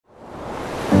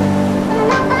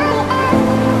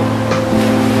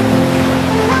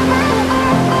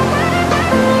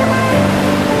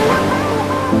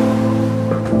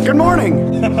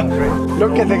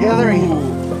at the gathering.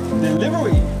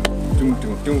 Delivery.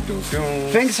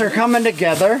 Things are coming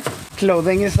together.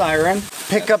 Clothing is ironed.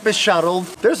 Pickup is shuttled.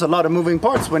 There's a lot of moving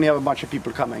parts when you have a bunch of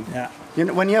people coming. Yeah. You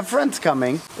know, when you have friends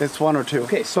coming, it's one or two.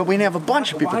 Okay, so when you have a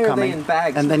bunch of people why are coming, they in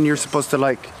bags and then like you're this? supposed to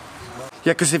like,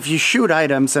 yeah, because if you shoot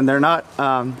items and they're not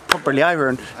properly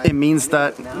ironed, it means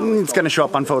that it's gonna show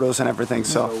up on photos and everything.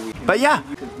 So, but yeah,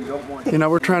 you know,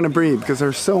 we're trying to breathe because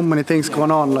there's so many things going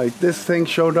on. Like this thing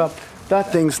showed up.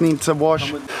 That thing needs a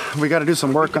wash. We got to do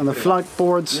some work on the flight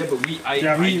boards. Let's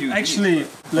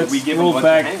roll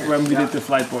back when we did the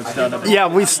flight boards the other day. Yeah,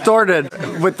 we started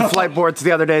with the flight boards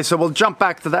the other day, so we'll jump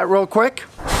back to that real quick.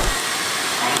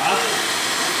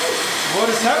 What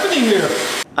is happening here?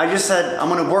 I just said I'm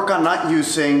gonna work on not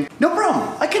using. No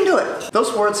problem, I can do it.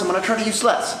 Those words I'm gonna try to use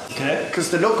less. Okay. Because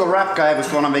the local rap guy was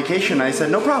going on vacation, I said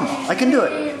no problem, I can do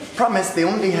it. Problem is they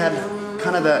only had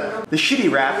kind of the shitty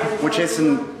rap, which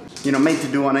isn't, you know, made to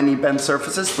do on any bent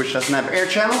surfaces, which doesn't have air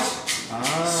channels.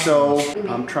 So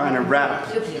I'm trying to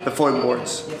wrap the foil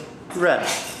boards red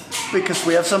because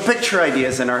we have some picture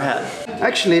ideas in our head.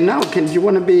 Actually, now do you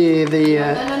want to be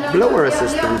the blower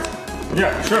assistant?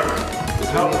 Yeah, sure.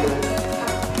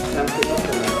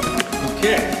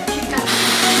 Okay.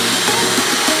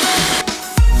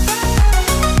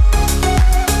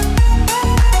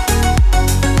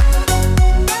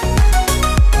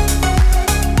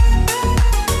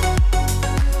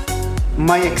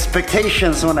 My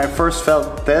expectations when I first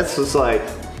felt this was like,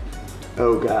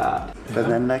 oh god. But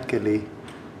then luckily,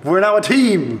 we're now a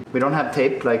team. We don't have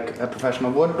tape like a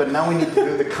professional would, but now we need to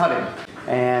do the cutting.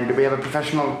 And do we have a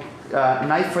professional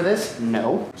knife for this?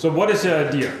 No. So what is the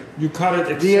idea? You cut it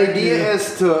exactly. The idea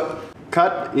is to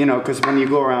cut, you know, because when you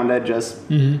go around edges,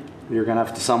 you're gonna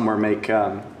have to somewhere make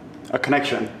a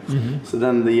connection. So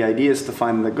then the idea is to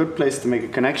find the good place to make a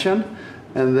connection,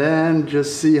 and then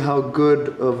just see how good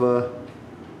of a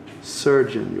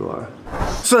surgeon you are.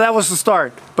 So that was the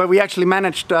start, but we actually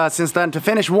managed since then to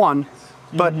finish one,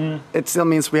 but it still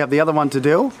means we have the other one to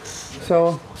do.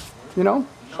 So, you know,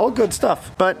 all good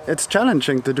stuff, but it's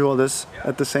challenging to do all this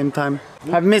at the same time.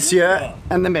 I miss you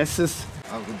and the missus.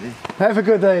 Have a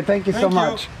good day. Thank you so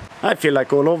much. I feel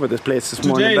like all over this place this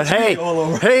morning, but hey,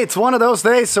 it's one of those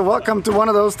days, so welcome to one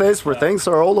of those days where things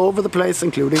are all over the place,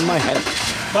 including my head.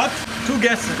 But 2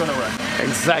 guests are gonna work.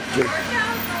 Exactly.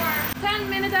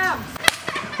 10-minute abs.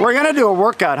 We're gonna do a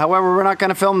workout, however, we're not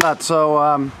gonna film that, so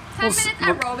 10-minute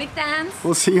aerobic dance.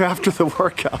 we'll see you after the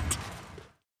workout.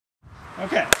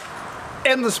 Okay.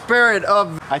 In the spirit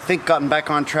of, I think, gotten back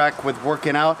on track with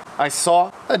working out, I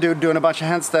saw a dude doing a bunch of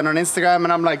handstand on Instagram,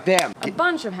 and I'm like, damn. A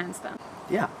bunch of handstand.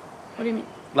 Yeah. What do you mean?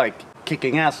 Like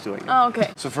kicking ass doing it. Oh,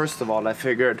 okay. So first of all, I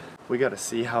figured we gotta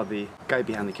see how the guy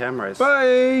behind the camera is.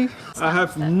 Bye! I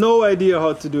have no idea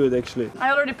how to do it actually.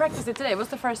 I already practiced it today. It was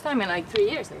the first time in like 3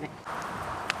 years, I think.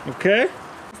 Okay.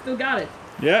 Still got it.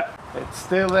 Yeah. It's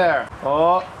still there.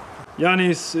 Oh.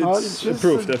 Yanni's, it's just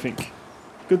approved, I think.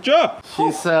 Good job!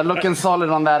 She's looking solid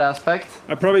on that aspect.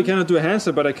 I probably cannot do a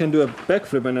handstand, but I can do a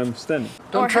backflip when I'm standing.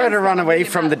 Don't try to run away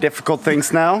from the difficult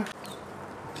things now.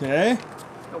 Okay.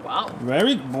 Oh, wow.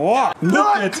 Very... Wow!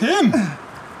 Look at him!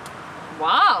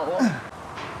 Wow.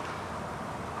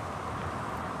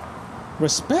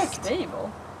 Respect!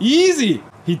 Stable. Easy!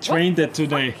 He trained that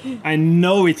today. I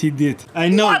know it, he did. I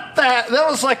know. What the? That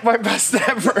was like my best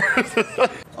ever.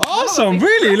 Awesome,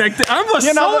 really? Like, I was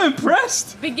so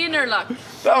impressed. Beginner luck.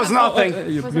 That was nothing.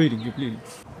 You're bleeding, you're bleeding.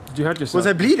 Did you hurt yourself? Was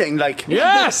I bleeding? Like,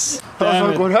 Yes! that's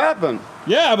not what happened.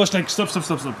 Yeah, I was like, stop.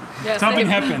 Yeah, Something same.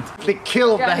 happened. They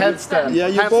killed the headstand. Yeah,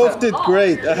 you both did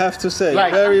great, I have to say.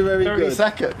 Like, very, very 30 good.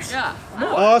 seconds. Yeah. More,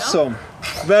 Awesome.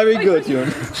 Very good,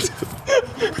 Jon.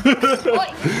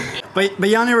 But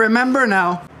Yanni, remember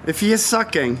now, if he is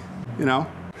sucking, you know,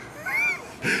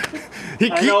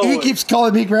 he keeps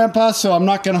calling me grandpa, so I'm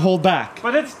not gonna hold back.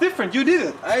 But it's different, you did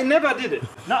it. I never did it.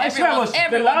 No, I swear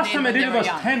the last time I did it was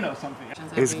 10 or something.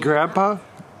 Is grandpa?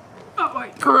 Oh,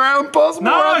 wait. Grandpa's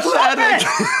more athletic.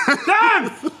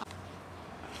 Damn!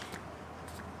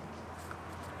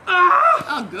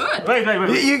 Oh, good.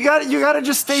 Wait. You gotta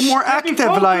just stay more active,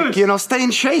 focus. like, you know, stay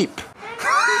in shape.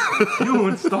 You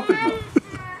won't stop it now.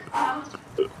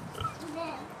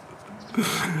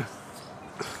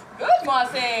 Good,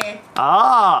 Mossy.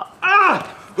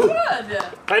 Good.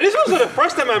 Hey, this was the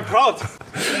first time I'm proud.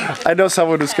 I know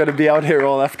someone who's gonna be out here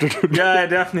all afternoon. Yeah,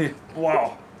 definitely.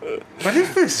 Wow. But it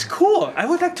feels cool. I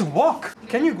would like to walk.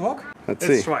 Can you walk? Let's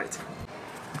see. That's right.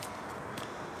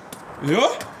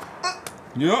 Yeah.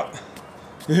 Yeah.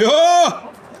 Yeah.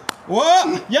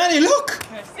 What? Yanni, look.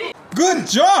 Good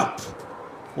job.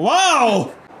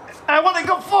 Wow. I wanna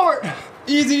go forward.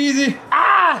 Easy.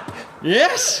 Ah!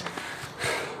 Yes.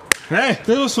 Hey,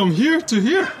 that was from here to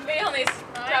here.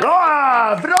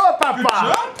 Ah, bra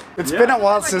pappa! It's been a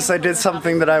while since I did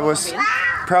something that I was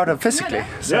proud of physically.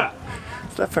 So Yeah.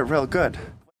 that felt real good.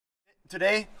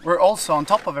 Today, we're also, on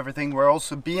top of everything, we're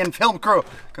also being film crew.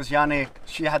 Because Yanni,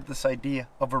 she had this idea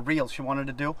of a reel she wanted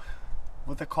to do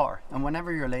with a car. And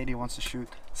whenever your lady wants to shoot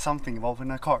something involving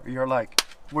a car, you're like,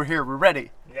 we're here, we're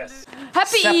ready. Yes.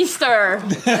 Happy Easter!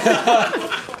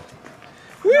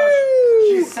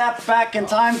 She sat back in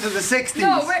time to the 60s.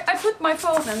 No, wait, I put my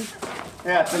phone in.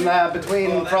 Yeah, it's in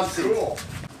between front seats.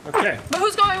 Okay. But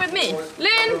who's going with me?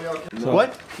 Lynn!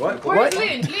 What? Where's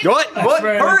Lynn? What?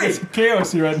 Hurry! It's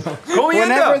chaos here right now. Go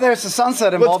Whenever there's a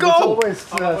sunset involved, Let's it's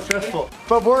go. always stressful.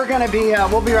 But we're gonna be,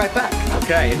 we'll be right back.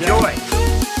 Okay, enjoy.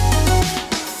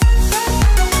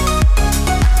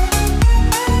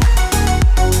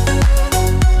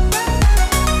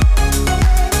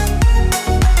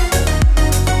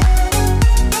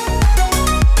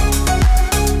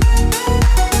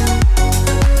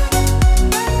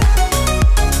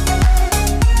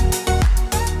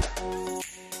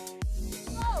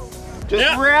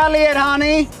 Just rally it,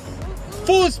 honey.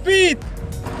 Full speed!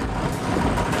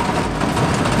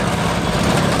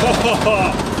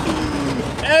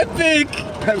 Epic!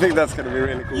 I think that's gonna be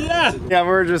really cool. Yeah! Yeah,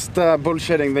 we're just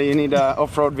bullshitting that you need an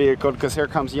off-road vehicle because here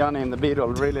comes Yanni in the Beetle,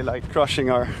 really like crushing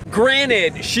our...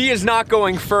 Granted, she is not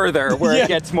going further where Yeah. it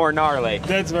gets more gnarly.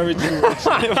 That's very true.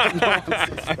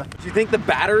 Do you think the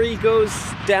battery goes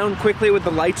down quickly with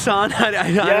the lights on? I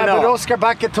don't Yeah, know. but Oscar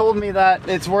Backe told me that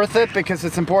it's worth it because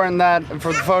it's important that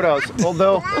for the photos.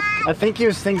 Although, I think he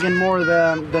was thinking more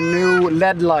the new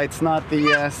LED lights, not the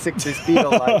 60s Beetle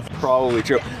lights. Probably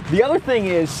true. The other thing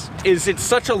is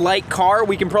it's such a light car,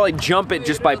 we can probably jump it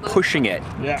just by pushing it.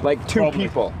 Yeah, Like two probably.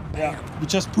 people. Yeah. We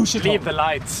just push it Leave up. the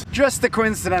lights. Just a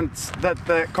coincidence that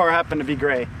the car happened to be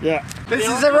grey. Yeah. This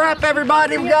is a wrap,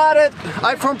 everybody. We got it.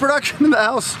 iPhone production in the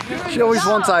house. She always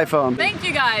wants iPhone. Thank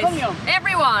you guys,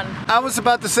 everyone. I was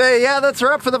about to say, yeah, that's a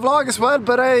wrap for the vlog as well,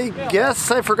 but I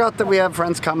guess I forgot that we have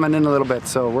friends coming in a little bit,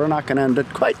 so we're not gonna end it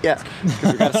quite yet.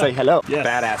 We gotta say hello. Yes.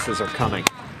 Badasses are coming.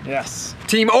 Yes.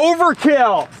 Team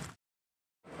Overkill!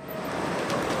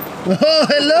 Oh,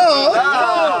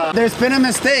 hello! There's been a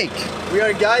mistake. We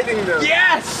are guiding them.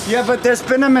 Yes! Yeah, but there's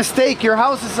been a mistake. Your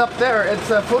house is up there. It's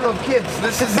full of kids.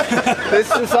 This is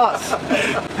this is us.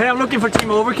 Hey, I'm looking for Team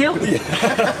Overkill.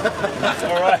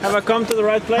 All right. Have I come to the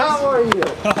right place? How are you?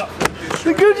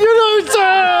 The good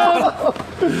universal!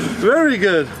 Very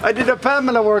good. I did a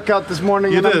Pamela workout this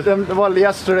morning. You and did? well,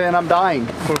 yesterday, and I'm dying.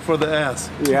 For the ass.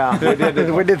 Yeah, we did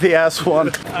it. We did the ass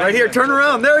one. Right here, turn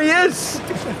around. There he is!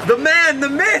 The man, the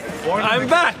myth! I'm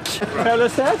back!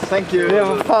 Thank you. Det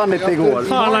var fan inte igår.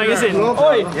 Fan, länge sedan.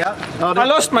 Oj! Yeah. I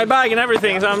lost my bag and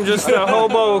everything, so I'm just a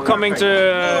hobo coming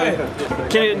to...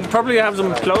 can you probably have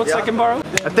some clothes I can borrow?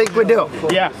 I think we do.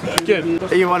 Yeah,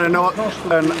 good. You want to know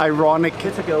an ironic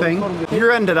thing?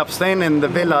 You ended up staying in the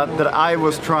villa that I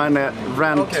was trying to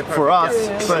rent for us,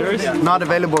 but not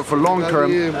available for long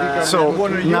term. So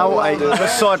now I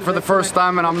just saw it for the first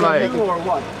time, and I'm like,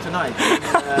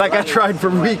 like I tried for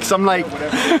weeks. I'm like,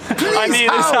 I need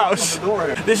this house.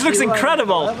 This looks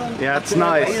incredible. yeah, it's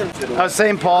nice. I was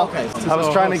saying, Paul, I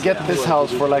was trying to get this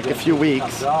house for like a few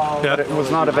weeks, but it was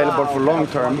not available for long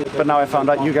term. But now I found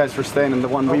out you guys were staying in the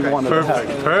one we wanted to have.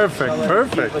 Perfect,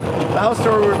 perfect. The house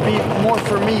tour would be more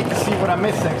for me to see what I'm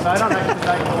missing, so I don't actually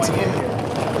like going in here.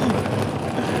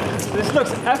 This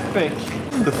looks epic.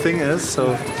 The thing is,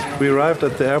 so we arrived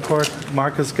at the airport.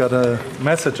 Marcus got a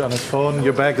message on his phone,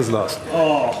 your bag is lost.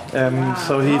 Oh.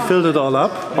 So he filled it all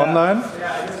up online,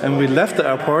 and we left the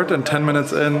airport, and 10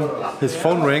 minutes in, his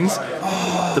phone rings,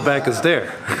 the bag is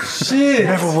there. Shit.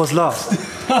 Never was lost.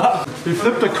 We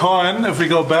flipped a coin if we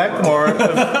go back, or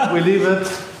if we leave it,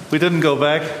 we didn't go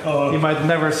back, he might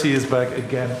never see his bag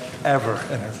again, ever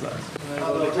in his life.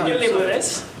 You live with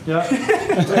this? Yeah.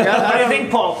 What do you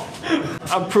think, Paul?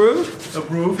 Approved?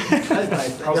 Approved. You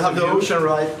have the ocean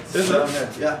right. Is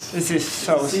it? Yeah. This is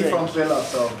so sick. Seafront villa,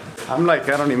 so I'm like,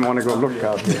 I don't even want to go look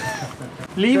out here.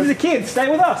 Leave the kids, stay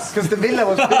with us. Because the villa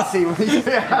was busy.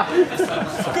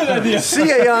 Good idea. See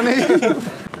ya, Yanni.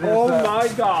 Oh my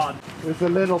god. There's a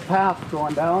little path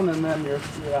going down, and then you're,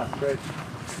 yeah, great.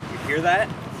 You hear that?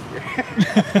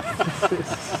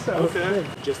 So okay.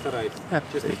 Just arrived.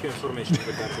 Just a few information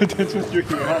with that. That's what you're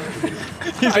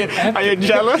here. Are you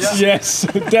jealous? Yes,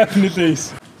 definitely.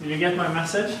 Did you get my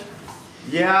message?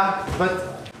 Yeah,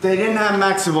 but they didn't have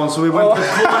Maximum, so we went for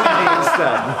quantity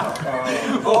instead.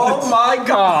 Oh my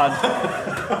god.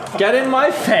 Get in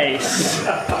my face.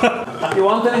 You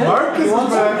want anything? Marcus is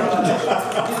back.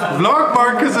 Vlog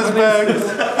Marcus is back.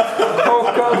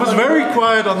 It was very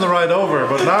quiet on the ride over,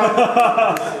 but now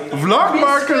Vlog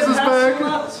Marcus is back.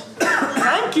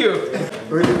 Thank you.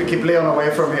 We need to keep Leon away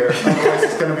from here, otherwise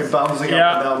it's going to be bouncing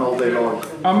up and down all day long.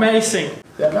 Amazing.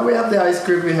 Yeah, now we have the ice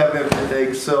cream, we have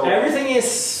everything, so... Everything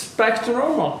is back to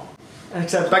normal.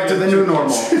 Except back to the new normal.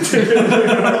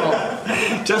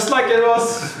 Just like it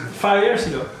was 5 years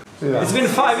ago. Yeah. It's been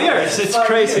 5 years, it's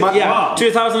crazy. Yeah,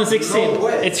 2016,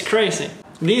 it's crazy.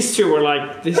 These two were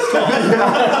like this tall.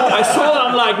 I saw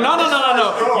them like, no,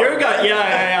 you're good.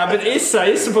 Yeah, but Issa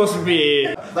is supposed to be...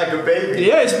 Like a baby.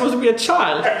 Yeah, he's supposed to be a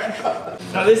child.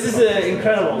 Now, this is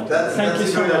incredible. Thank you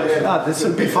so much. This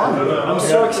would be fun. I'm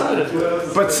so excited.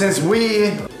 But since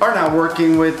we are now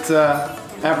working with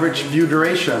average view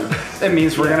duration, it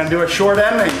means we're gonna do a short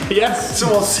ending. Yes. So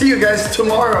we'll see you guys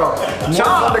tomorrow. More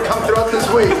fun to come throughout this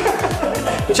week.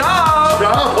 Ciao!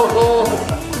 Ciao!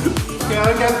 Yeah,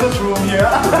 I got this room here.